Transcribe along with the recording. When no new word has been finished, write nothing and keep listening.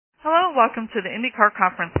gentlemen, welcome to the IndyCar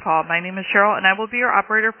conference call. My name is Cheryl, and I will be your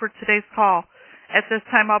operator for today's call. At this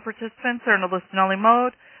time, all participants are in a listen-only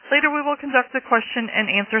mode. Later, we will conduct a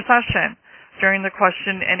question-and-answer session. During the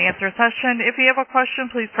question-and-answer session, if you have a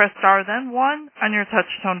question, please press star then 1 on your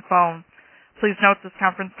touch-tone phone. Please note this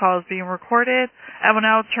conference call is being recorded. I will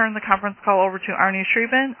now turn the conference call over to Arnie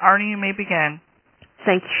Schreiben. Arnie, you may begin.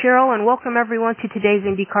 Thank you, Cheryl, and welcome everyone to today's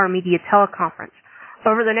IndyCar Media Teleconference.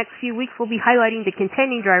 Over the next few weeks, we'll be highlighting the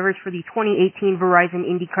contending drivers for the 2018 Verizon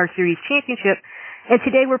IndyCar Series Championship, and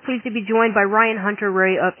today we're pleased to be joined by Ryan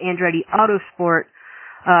Hunter-Reay of Andretti Autosport.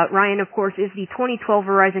 Ryan, of course, is the 2012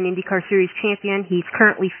 Verizon IndyCar Series champion. He's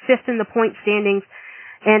currently 5th in the point standings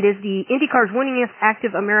and is the IndyCar's winningest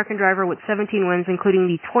active American driver with 17 wins, including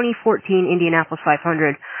the 2014 Indianapolis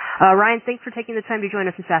 500. Ryan, thanks for taking the time to join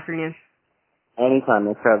us this afternoon. Anytime.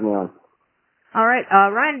 Thanks for having me on. All right,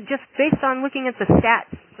 Ryan, just based on looking at the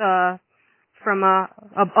stats from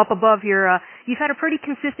up above here, you've had a pretty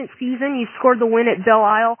consistent season. You scored the win at Belle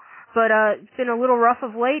Isle, but it's been a little rough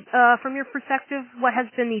of late. From your perspective, what has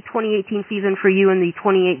been the 2018 season for you and the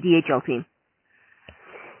 28 DHL team?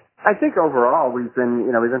 I think overall we've been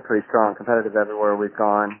pretty strong, competitive everywhere we've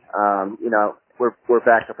gone. We're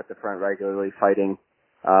back up at the front regularly, fighting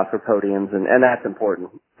for podiums, and that's important.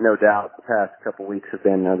 No doubt the past couple weeks have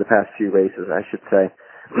been, the past few races, I should say,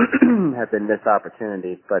 have been missed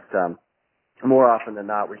opportunities, but more often than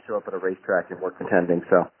not, we show up at a racetrack and we're contending.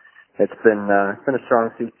 So it's been a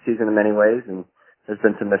strong season in many ways, and there's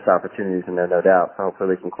been some missed opportunities in there, no doubt. So hopefully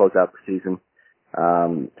we can close out the season. I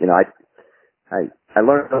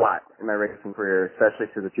learned a lot in my racing career, especially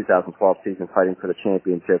through the 2012 season, fighting for the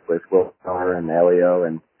championship with Will Power and Elio,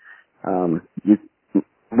 and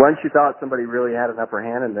once you thought somebody really had an upper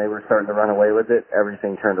hand and they were starting to run away with it,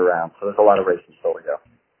 everything turned around. So there's a lot of racing still to go.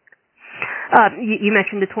 You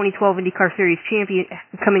mentioned the 2012 IndyCar Series champion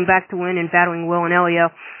coming back to win and battling Will and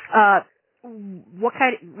Elio. What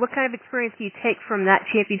kind of experience do you take from that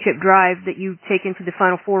championship drive that you take into the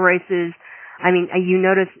final 4 races? I mean,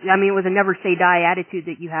 it was a never say die attitude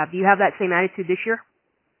that you have. Do you have that same attitude this year?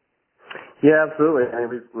 Yeah, absolutely. I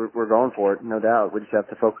mean, we're going for it, no doubt. We just have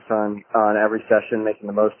to focus on every session, making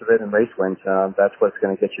the most of it, and race wins. That's what's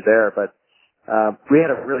going to get you there. But we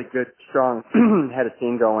had a really good, strong head of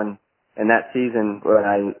steam going in that season.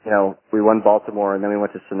 When we won Baltimore, and then we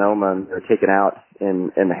went to Sonoma, and we were taken out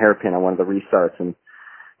in the hairpin on one of the restarts, and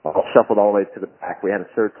all shuffled all the way to the back. We had a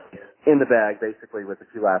third place in the bag, basically, with a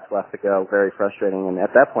few laps left to go. Very frustrating. And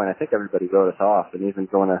at that point, I think everybody wrote us off. And even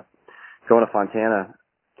going to Fontana,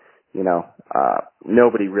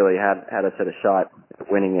 nobody really had us at a shot at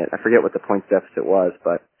winning it. I forget what the points deficit was,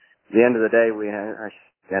 but at the end of the day, at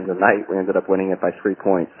the end of the night, we ended up winning it by 3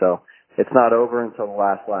 points. So it's not over until the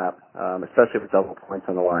last lap, especially with double points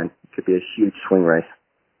on the line. It could be a huge swing race.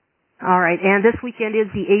 All right, and this weekend is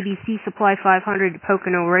the ABC Supply 500 at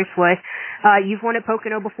Pocono Raceway. You've won at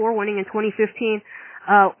Pocono before, winning in 2015.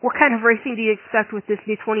 What kind of racing do you expect with this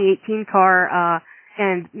new 2018 car?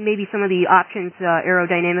 And maybe some of the options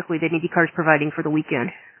aerodynamically that IndyCar is providing for the weekend?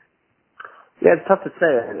 Yeah, it's tough to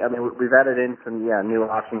say. I mean, we've added in some new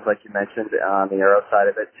options, like you mentioned, on the aero side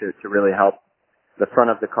of it to really help the front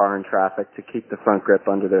of the car in traffic, to keep the front grip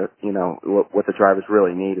under the, what the drivers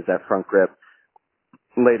really need is that front grip.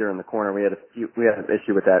 Later in the corner, we had an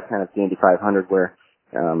issue with that kind of the Indy 500 where,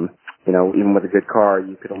 even with a good car,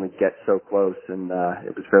 you could only get so close, and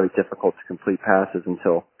it was very difficult to complete passes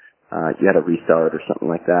until you had a restart or something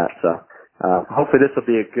like that. So hopefully this will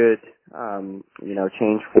be a good,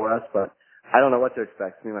 change for us. But I don't know what to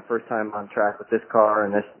expect. I mean, my first time on track with this car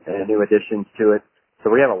and new additions to it.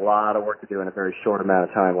 So we have a lot of work to do in a very short amount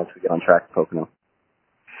of time once we get on track at Pocono.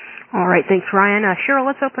 All right, thanks, Ryan. Cheryl,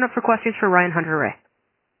 let's open up for questions for Ryan Hunter-Reay.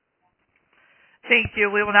 Thank you.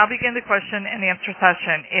 We will now begin the question-and-answer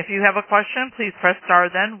session. If you have a question, please press star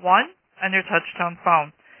then 1 on your touch-tone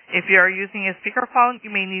phone. If you are using a speakerphone, you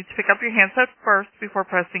may need to pick up your handset first before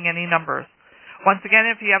pressing any numbers. Once again,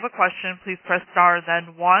 if you have a question, please press star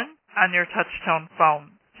then 1 on your touch-tone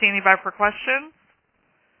phone. Standing by for questions.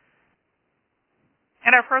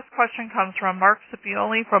 And our first question comes from Mark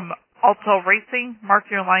Scipioli from Alto Racing. Mark,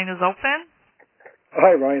 your line is open.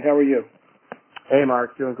 Hi, Ryan. How are you? Hey,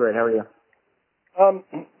 Mark. Doing great. How are you?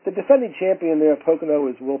 The defending champion there at Pocono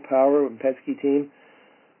is Will Power and Penske team.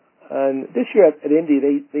 And this year at Indy,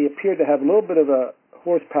 they appear to have a little bit of a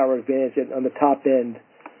horsepower advantage on the top end.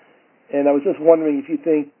 And I was just wondering if you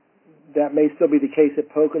think that may still be the case at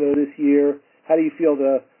Pocono this year. How do you feel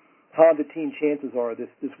the Honda team chances are this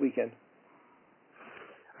weekend?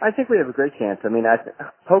 I think we have a great chance. I mean,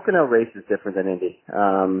 Pocono race is different than Indy.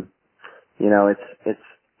 It's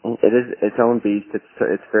It is its own beast.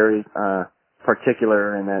 It's very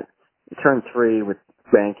particular in that turn 3 with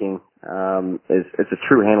banking it's a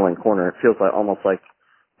true handling corner. It feels like almost like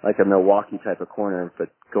a Milwaukee type of corner, but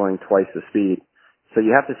going twice the speed. So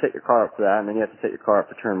you have to set your car up for that, and then you have to set your car up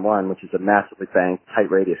for turn 1, which is a massively banked, tight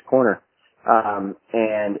radius corner. And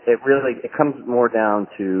it comes more down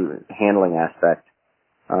to handling aspect,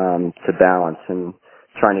 to balance and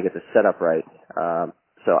trying to get the setup right.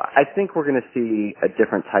 So I think we're going to see a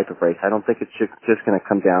different type of race. I don't think it's just going to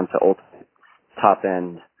come down to ultimate top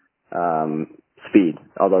end speed,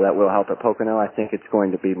 although that will help at Pocono. I think it's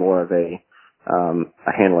going to be more of a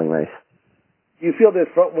handling race. Do you feel that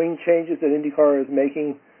front wing changes that IndyCar is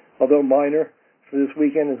making, although minor, for this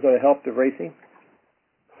weekend is going to help the racing?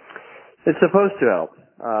 It's supposed to help.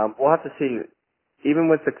 We'll have to see. Even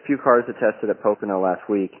with the few cars that tested at Pocono last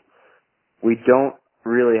week, we don't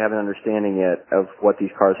really have an understanding yet of what these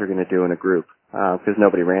cars are going to do in a group because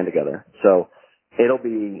nobody ran together. So it'll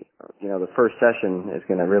be, the first session is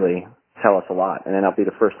going to really tell us a lot, and then it'll be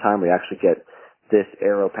the first time we actually get this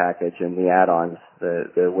aero package and the add-ons,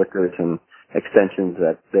 the wickers and extensions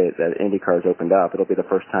that IndyCar's opened up. It'll be the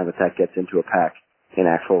first time that gets into a pack in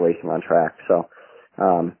actual racing on track. So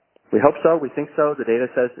we hope so. We think so. The data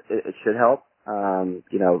says it should help,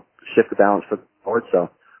 shift the balance for the board. So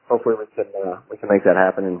hopefully we can make that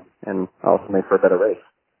happen and also make for a better race.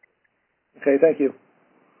 Okay, thank you.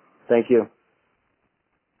 Thank you.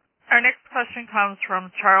 Our next question comes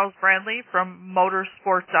from Charles Bradley from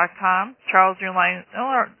Motorsport.com. Charles, his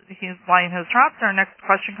line has dropped. Our next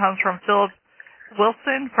question comes from Philip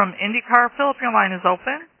Wilson from IndyCar. Philip, your line is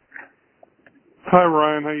open. Hi,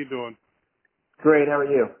 Ryan. How you doing? Great. How are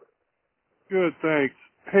you? Good, thanks.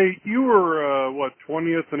 Hey, you were,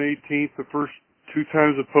 20th and 18th the first 2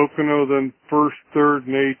 times at Pocono, then 1st, 3rd,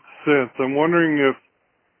 and 8th since. I'm wondering if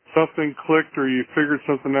something clicked or you figured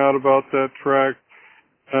something out about that track.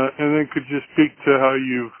 And then could you speak to how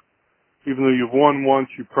even though you've won once,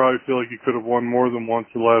 you probably feel like you could have won more than once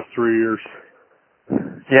the last 3 years?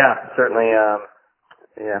 Yeah, certainly.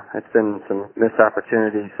 It's been some missed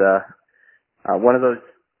opportunities. One of those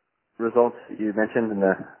results that you mentioned in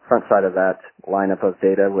the front side of that lineup of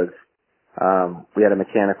data was we had a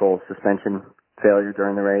mechanical suspension failure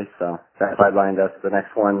during the race, so that sidelined us. The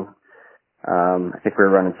next one, I think we were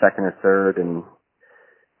running 2nd or 3rd and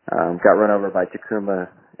got run over by Takuma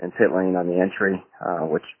in pit lane on the entry,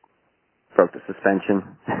 which broke the suspension.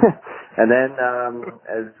 And then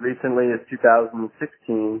as recently as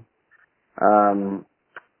 2016,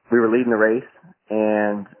 we were leading the race,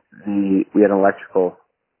 and we had an electrical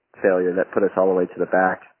failure that put us all the way to the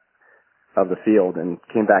back of the field and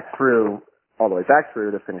came back all the way back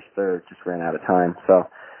through to finish 3rd, just ran out of time. So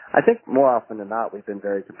I think more often than not, we've been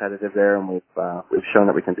very competitive there, and we've shown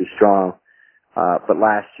that we can be strong. But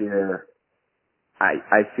last year,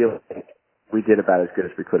 I feel like we did about as good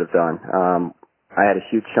as we could have done. I had a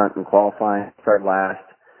huge shunt in qualifying, started last.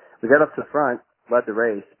 We got up to the front, led the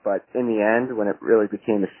race, but in the end, when it really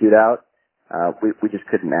became a shootout, we just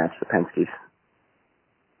couldn't match the Penske's.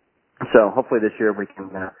 So hopefully this year we can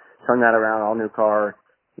turn that around, all new car.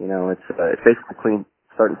 It's basically clean,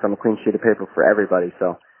 starting from a clean sheet of paper for everybody.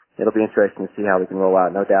 So it'll be interesting to see how we can roll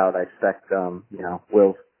out. No doubt, I expect,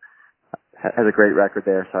 Will has a great record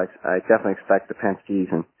there, so I definitely expect the Penske's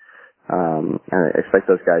and I expect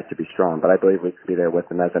those guys to be strong. But I believe we can be there with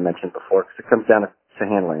them, as I mentioned before, because it comes down to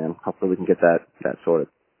handling, and hopefully we can get that sorted.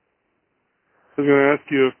 I was going to ask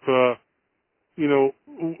you if,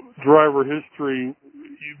 driver history,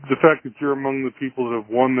 the fact that you're among the people that have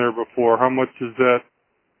won there before, how much is that,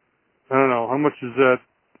 how much does that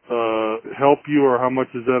help you, or how much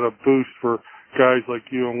is that a boost for guys like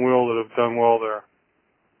you and Will that have done well there?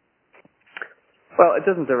 Well, it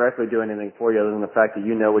doesn't directly do anything for you other than the fact that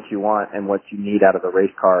you know what you want and what you need out of a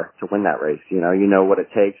race car to win that race. You know what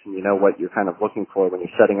it takes, and you know what you're kind of looking for when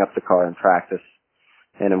you're setting up the car in practice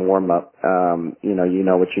and in warm-up. You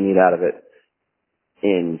know what you need out of it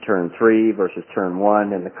in turn 3 versus turn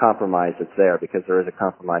 1, and the compromise that's there, because there is a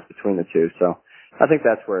compromise between the two. So I think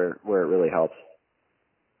that's where it really helps.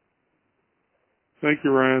 Thank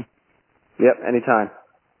you, Ryan. Yep, anytime.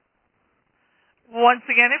 Once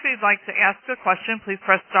again, if you'd like to ask a question, please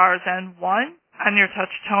press star then 1 on your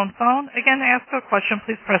touch-tone phone. Again, to ask a question,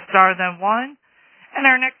 please press star then 1. And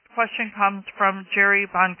our next question comes from Jerry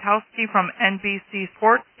Bonkowski from NBC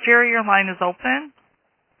Sports. Jerry, your line is open.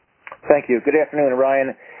 Thank you. Good afternoon,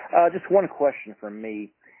 Ryan. Just one question from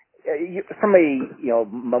me. From a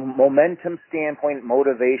momentum standpoint,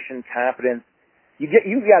 motivation, confidence,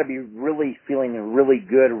 you've got to be really feeling really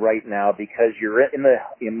good right now, because you're in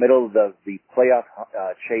the middle of the playoff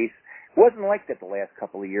chase. Wasn't like that the last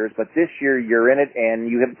couple of years, but this year you're in it and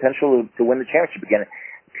you have potential to win the championship again.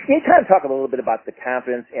 Can you kind of talk a little bit about the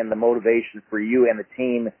confidence and the motivation for you and the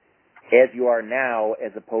team as you are now,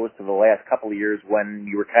 as opposed to the last couple of years when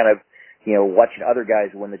you were kind of, watching other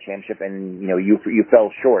guys win the championship and, you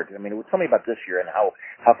fell short? I mean, tell me about this year and how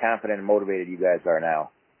confident and motivated you guys are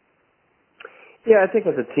now. Yeah, I think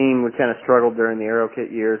as a team we kind of struggled during the Aero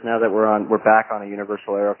Kit years. Now that we're back on a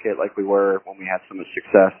universal Aero Kit like we were when we had so much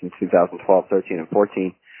success in 2012, 13, and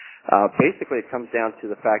 14. Basically, it comes down to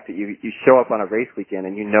the fact that you show up on a race weekend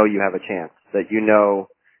and you have a chance, that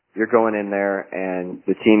you're going in there and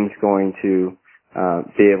the team's going to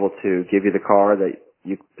be able to give you the car that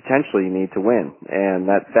you potentially need to win, and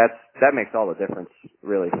that makes all the difference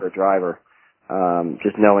really for a driver.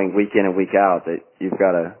 Just knowing week in and week out that you've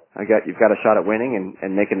got a shot at winning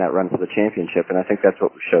and making that run for the championship, and I think that's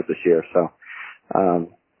what we showed this year. So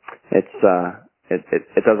it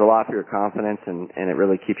does a lot for your confidence, and it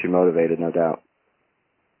really keeps you motivated, no doubt.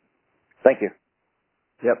 Thank you.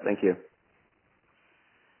 Yep, thank you.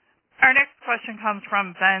 Our next question comes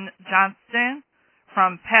from Ben Johnston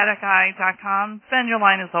from PaddockEye.com. Ben, your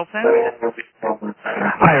line is open.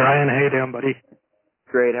 Hi, Ryan. How you doing, buddy?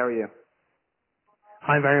 Great. How are you?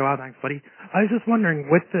 I'm very well, thanks, buddy. I was just wondering,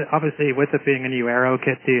 with it being a new Aero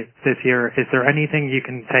Kit this year, is there anything you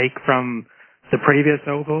can take from the previous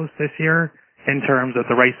ovals this year in terms of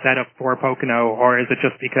the race setup for Pocono, or is it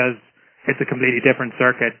just because it's a completely different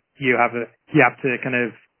circuit, you have to kind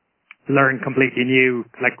of learn completely new,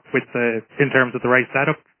 like in terms of the race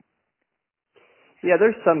setup? Yeah,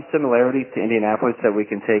 there's some similarities to Indianapolis that we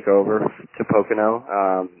can take over to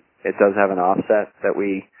Pocono. It does have an offset that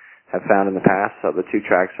we have found in the past, so the two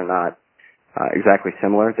tracks are not exactly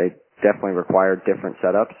similar. They definitely require different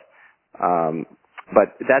setups.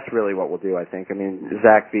 But that's really what we'll do, I think. I mean,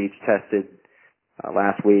 Zach Beach tested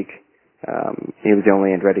last week. He was the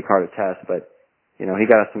only Andretti car to test, but he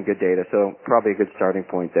got us some good data, so probably a good starting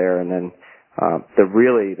point there. And then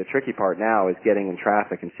the tricky part now is getting in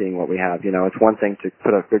traffic and seeing what we have. It's one thing to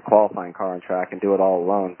put a good qualifying car on track and do it all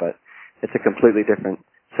alone, but it's a completely different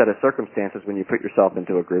set of circumstances when you put yourself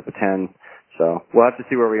into a group of 10. So we'll have to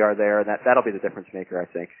see where we are there, and that'll be the difference maker, I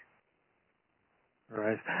think. All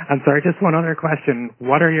right. I'm sorry, just one other question.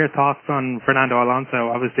 What are your thoughts on Fernando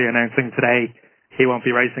Alonso obviously announcing today he won't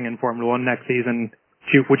be racing in Formula One next season?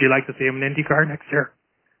 Would you like to see him in IndyCar next year?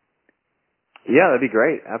 Yeah, that'd be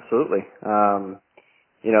great. Absolutely.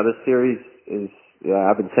 This series is,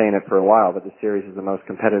 I've been saying it for a while, but the series is the most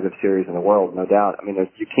competitive series in the world, no doubt. I mean,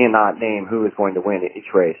 you cannot name who is going to win each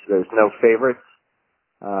race. There's no favorites,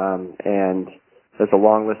 and there's a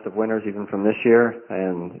long list of winners even from this year,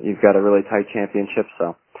 and you've got a really tight championship.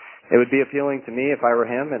 So it would be appealing to me if I were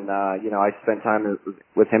him, and I spent time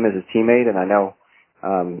with him as his teammate, and I know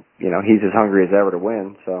he's as hungry as ever to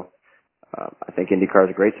win. So I think IndyCar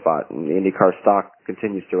is a great spot, and the IndyCar stock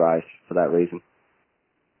continues to rise for that reason.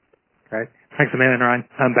 Great. Thanks a million, Ryan.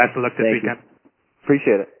 And best of luck this weekend.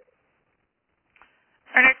 Appreciate it.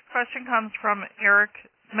 Our next question comes from Eric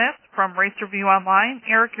Smith from Race Review Online.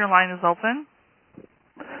 Eric, your line is open.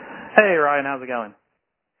 Hey, Ryan. How's it going?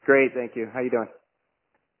 Great, thank you. How you doing?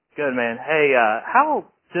 Good, man. Hey,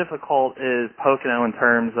 how difficult is Pocono in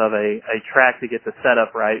terms of a track to get the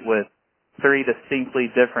setup right with three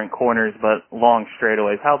distinctly different corners but long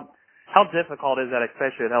straightaways? How difficult is that,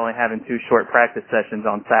 especially with only having two short practice sessions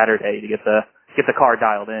on Saturday to get the car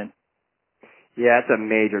dialed in? Yeah, it's a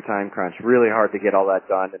major time crunch. Really hard to get all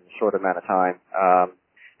that done in a short amount of time.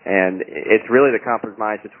 And it's really the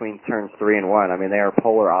compromise between turns 3 and 1. I mean, they are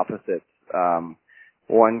polar opposites.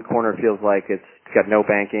 One corner feels like it's got no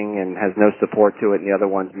banking and has no support to it, and the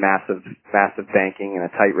other one's massive banking and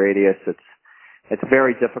a tight radius. It's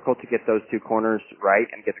very difficult to get those two corners right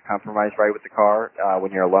and get the compromise right with the car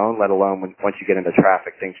when you're alone, let alone once you get into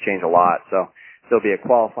traffic, things change a lot. So there'll be a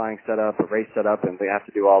qualifying setup, a race setup, and they have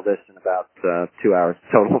to do all this in about 2 hours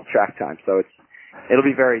total track time. So it'll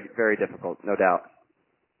be very, very difficult, no doubt.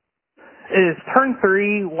 Is turn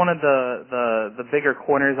 3 one of the bigger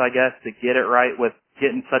corners, I guess, to get it right with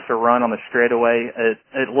getting such a run on the straightaway?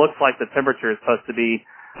 It looks like the temperature is supposed to be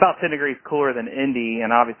about 10 degrees cooler than Indy,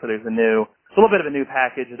 and obviously there's a little bit of a new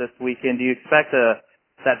package this weekend. Do you expect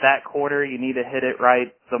that quarter you need to hit it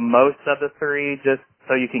right the most of the three just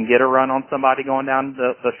so you can get a run on somebody going down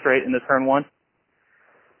the straight into turn 1?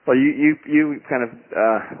 Well, you kind of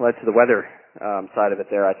led to the weather side of it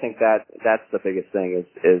there. I think that's the biggest thing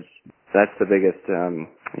is that's the biggest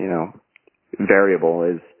variable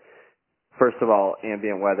is, first of all,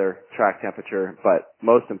 ambient weather, track temperature, but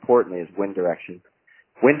most importantly is wind direction.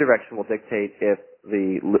 Wind direction will dictate if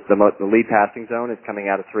the lead passing zone is coming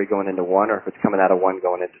out of 3 going into 1, or if it's coming out of 1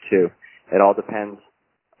 going into 2. It all depends,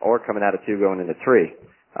 or coming out of 2 going into 3.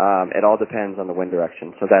 It all depends on the wind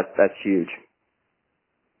direction. So that's huge.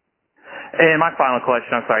 And my final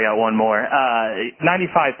question, I'm sorry, I got one more.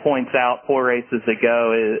 95 points out, 4 races to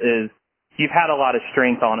go. Is you've had a lot of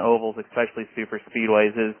strength on ovals, especially super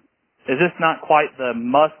speedways. Is this not quite the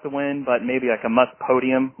must win, but maybe like a must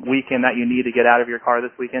podium weekend that you need to get out of your car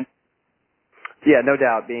this weekend? Yeah, no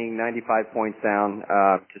doubt. Being 95 points down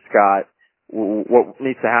to Scott, what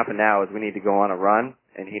needs to happen now is we need to go on a run,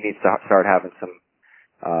 and he needs to start having some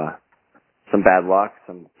bad luck,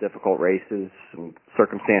 some difficult races, some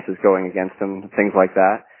circumstances going against him, things like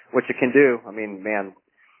that, which it can do. I mean, man,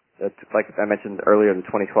 like I mentioned earlier, the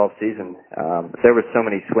 2012 season, there were so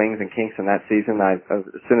many swings and kinks in that season. As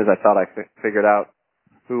soon as I thought I figured out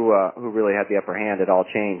who really had the upper hand, it all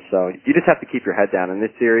changed. So you just have to keep your head down. In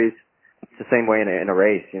this series, it's the same way in a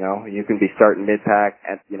race. You know, you can be starting mid-pack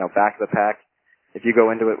and back of the pack. If you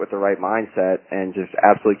go into it with the right mindset and just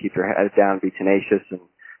absolutely keep your head down, be tenacious and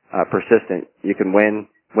persistent, you can win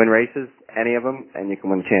races, any of them, and you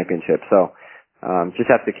can win the championship. So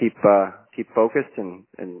just have to keep focused and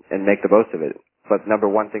make the most of it. But number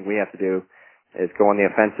one thing we have to do is go on the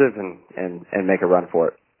offensive and make a run for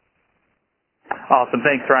it. Awesome.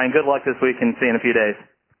 Thanks, Ryan. Good luck this week, and see you in a few days.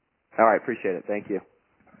 All right. Appreciate it. Thank you.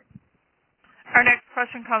 Our next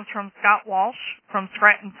question comes from Scott Walsh from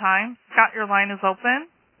Scranton Times. Scott, your line is open.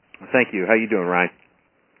 Thank you. How you doing, Ryan?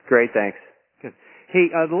 Great, thanks. Good. Hey,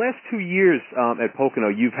 the last 2 years at Pocono,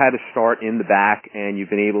 you've had to start in the back, and you've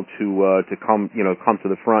been able to come to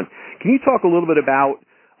the front. Can you talk a little bit about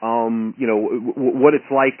what it's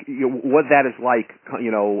like, what that is like,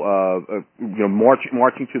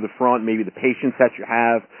 marching to the front, maybe the patience that you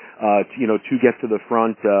have, to get to the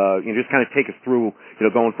front, just kind of take us through,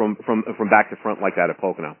 going from back to front like that at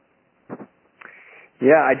Pocono.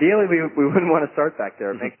 Yeah, ideally we wouldn't want to start back there.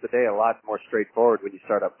 It makes the day a lot more straightforward when you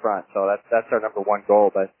start up front. So that's our number one goal.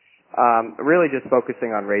 But really just focusing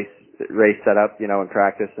on race setup, in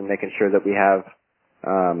practice, and making sure that we have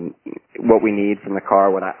what we need from the car.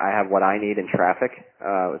 I have what I need in traffic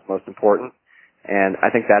is most important, and I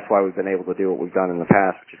think that's why we've been able to do what we've done in the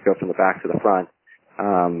past, which is go from the back to the front,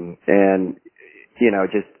 and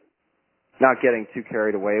just not getting too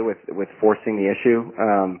carried away with forcing the issue,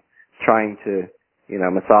 trying to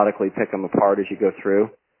methodically pick them apart as you go through,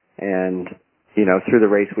 and through the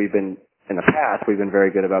race we've been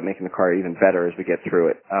very good about making the car even better as we get through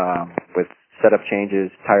it, with setup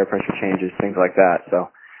changes, tire pressure changes, things like that. So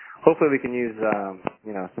hopefully we can use,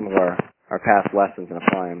 some of our past lessons and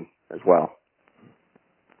apply them as well.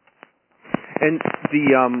 And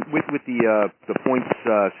with the points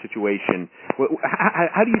situation,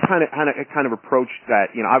 how do you kind of approach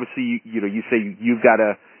that? Obviously you say you've got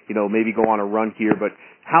to maybe go on a run here, but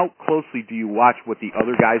how closely do you watch what the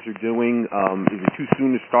other guys are doing? Is it too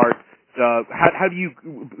soon to start? How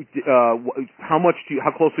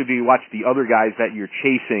closely do you watch the other guys that you're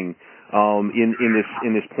chasing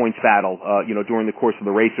in this points battle, during the course of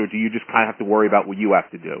the race, or do you just kind of have to worry about what you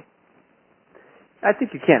have to do? I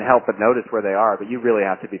think you can't help but notice where they are, but you really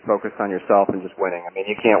have to be focused on yourself and just winning. I mean,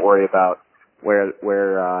 you can't worry about who's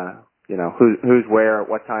where at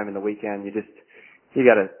what time in the weekend. You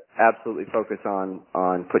got to absolutely focus on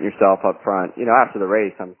putting yourself up front. After the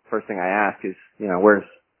race, first thing I ask is,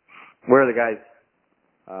 where are the guys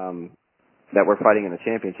that we're fighting in the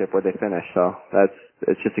championship? Where'd they finish? So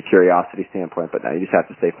it's just a curiosity standpoint, but now you just have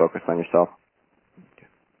to stay focused on yourself.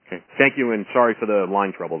 Okay. Thank you, and sorry for the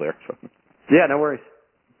line trouble there. So. Yeah, no worries.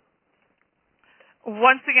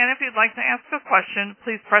 Once again, if you'd like to ask a question,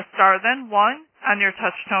 please press star then 1 on your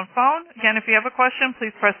touch-tone phone. Again, if you have a question,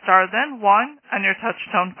 please press star then 1 on your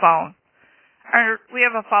touch-tone phone. We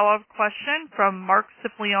have a follow-up question from Mark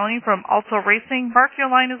Cipollone from Alto Racing. Mark, your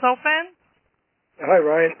line is open. Hi,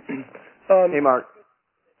 Ryan. Hey, Mark.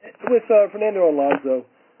 With Fernando Alonso,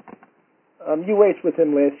 you raced with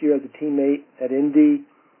him last year as a teammate at Indy.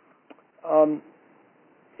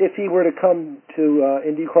 If he were to come to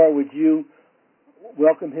IndyCar, would you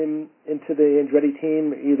welcome him into the Andretti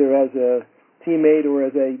team, either as a teammate or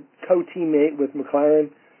as a co-teammate with McLaren?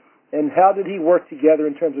 And how did he work together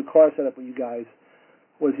in terms of car setup with you guys?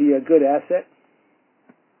 Was he a good asset?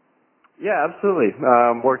 Yeah, absolutely.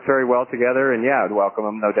 Worked very well together, and yeah, I'd welcome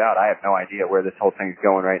him, no doubt. I have no idea where this whole thing is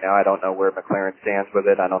going right now. I don't know where McLaren stands with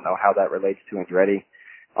it. I don't know how that relates to Andretti.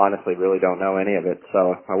 Honestly, really don't know any of it.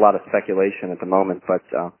 So a lot of speculation at the moment, but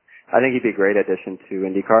I think he'd be a great addition to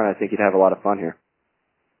IndyCar, and I think he'd have a lot of fun here.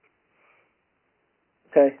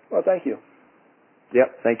 Okay. Well, thank you.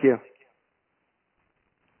 Yep, thank you.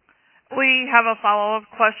 We have a follow-up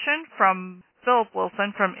question from Philip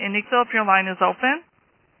Wilson from Indy. Philip, your line is open.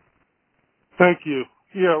 Thank you.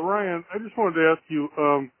 Yeah, Ryan, I just wanted to ask you,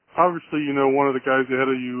 obviously, you know, one of the guys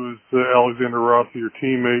ahead of you is Alexander Rossi, your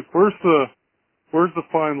teammate. Where's the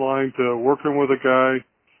fine line to working with a guy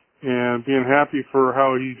and being happy for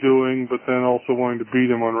how he's doing, but then also wanting to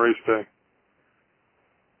beat him on race day?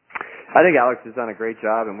 I think Alex has done a great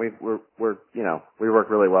job, and we work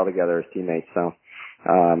really well together as teammates. So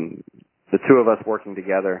the two of us working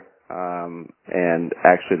together, and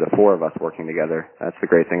actually the four of us working together. That's the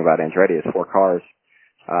great thing about Andretti is 4 cars.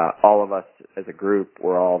 All of us as a group,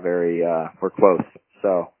 we're all we're close.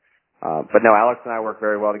 So, but no, Alex and I work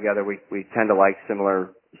very well together. We tend to like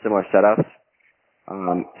similar setups.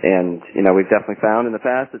 And, you know, we've definitely found in the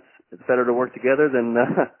past it's better to work together than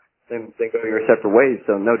go your separate ways.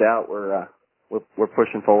 So no doubt we're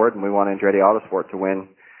pushing forward, and we want Andretti Autosport to win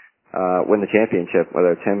the championship,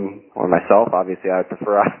 whether it's him or myself. Obviously, I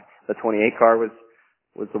prefer the 28 car was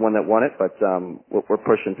the one that won it, but we're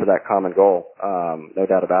pushing for that common goal. No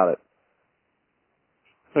doubt about it.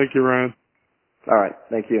 Thank you, Ryan. All right.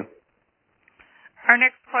 Thank you. Our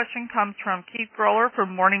next question comes from Keith Groller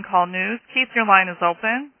from Morning Call News. Keith, your line is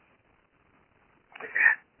open.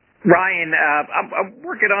 Ryan, I'm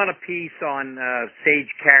working on a piece on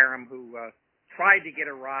Sage Karam, who tried to get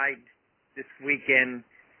a ride this weekend.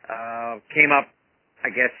 Came up, I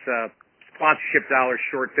guess, sponsorship dollars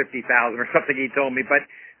short, $50,000 or something he told me. But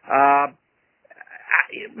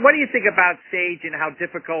what do you think about Sage and how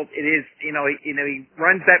difficult it is? You know, he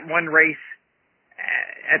runs that one race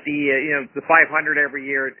at the 500 every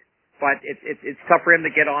year, but it's tough for him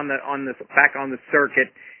to get back on the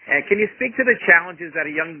circuit. And can you speak to the challenges that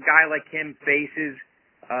a young guy like him faces?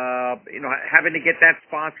 Having to get that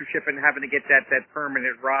sponsorship and having to get that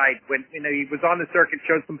permanent ride when he was on the circuit,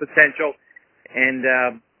 showed some potential. And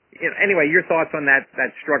anyway, your thoughts on that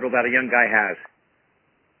struggle that a young guy has?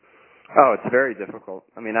 Oh, it's very difficult.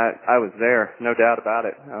 I mean, I was there, no doubt about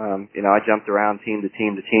it. I jumped around team to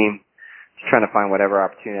team to team, just trying to find whatever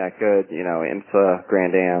opportunity I could. IMSA,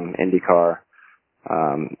 Grand Am, IndyCar,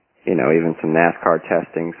 even some NASCAR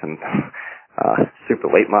testing, some super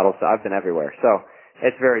late models. So I've been everywhere. So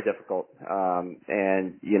it's very difficult.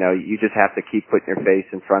 And you just have to keep putting your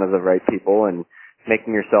face in front of the right people and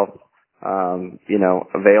making yourself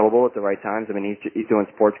available at the right times. I mean, he's doing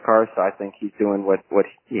sports cars, so I think he's doing what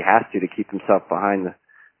he has to keep himself behind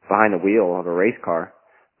the wheel of a race car.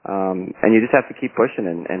 And you just have to keep pushing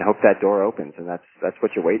and hope that door opens. And that's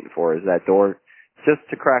what you're waiting for, is that door just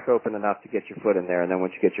to crack open enough to get your foot in there. And then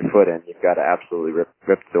once you get your foot in, you've got to absolutely rip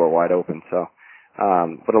the door wide open. So,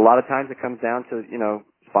 but a lot of times it comes down to,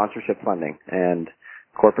 sponsorship funding and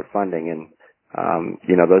corporate funding. And,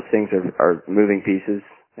 those things are moving pieces.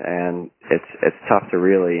 And it's tough to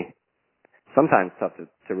really, sometimes tough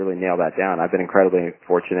to really nail that down. I've been incredibly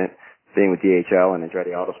fortunate being with DHL and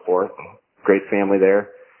Andretti Autosport. Great family there.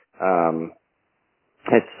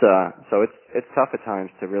 It's tough at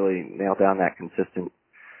times to really nail down that consistent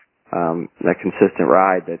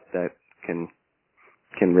ride that can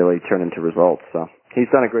really turn into results. So he's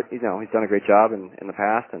done a great job in the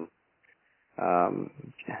past, and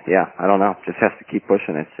I don't know, just has to keep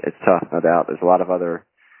pushing. It's tough, no doubt. There's a lot of other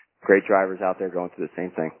great drivers out there going through the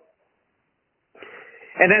same thing.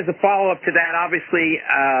 And as a follow-up to that, obviously,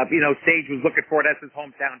 Sage was looking for it as his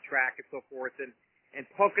hometown track and so forth. And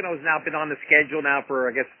Pocono's now been on the schedule now for,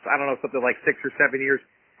 I guess, I don't know, something like 6 or 7 years.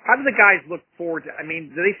 How do the guys look forward to,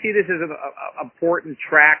 do they see this as an important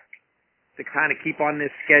track to kind of keep on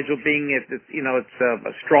this schedule, being it's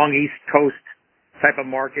a strong East Coast type of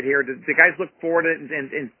market here? Do the guys look forward to it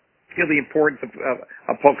and feel the importance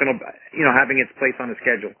of Pocono, having its place on the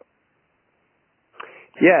schedule?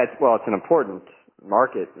 Yeah, it's an important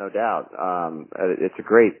market, no doubt. It's a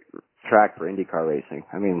great track for IndyCar racing.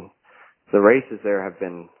 I mean, the races there have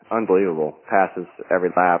been unbelievable. Passes every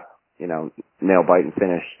lap, nail biting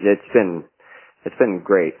finish. It's been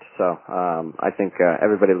great. So I think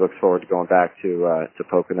everybody looks forward to going back to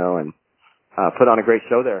Pocono and put on a great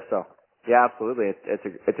show there. So yeah, absolutely,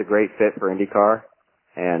 it's a great fit for IndyCar,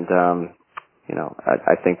 and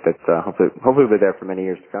I think that hopefully we'll be there for many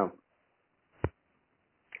years to come.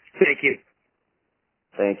 Thank you.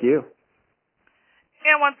 Thank you.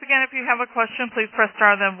 And once again, if you have a question, please press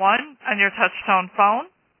star then 1 on your touch-tone phone.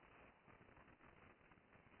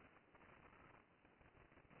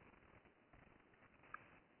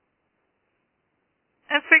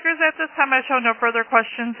 And speakers, at this time, I show no further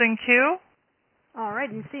questions in queue. All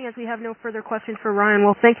right, and seeing as we have no further questions for Ryan,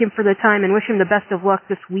 we'll thank him for the time and wish him the best of luck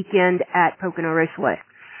this weekend at Pocono Raceway.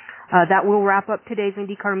 That will wrap up today's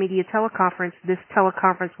IndyCar Media teleconference. This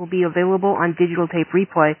teleconference will be available on digital tape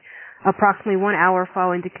replay approximately 1 hour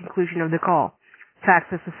following the conclusion of the call. To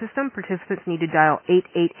access the system, participants need to dial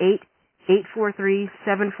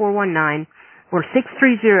 888-843-7419 or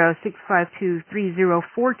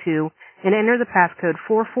 630-652-3042 and enter the passcode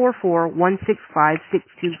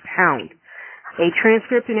 444-16562#. A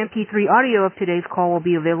transcript and MP3 audio of today's call will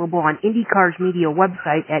be available on IndyCar's media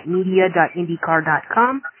website at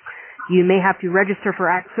media.indycar.com. You may have to register for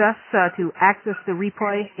access to access the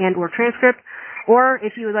replay and or transcript, or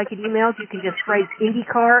if you would like it emailed, you can just write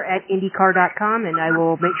IndyCar@indycar.com, and I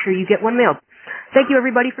will make sure you get one mailed. Thank you,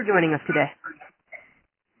 everybody, for joining us today.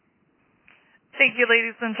 Thank you,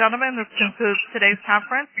 ladies and gentlemen. This concludes today's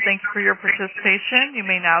conference. Thank you for your participation. You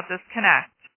may now disconnect.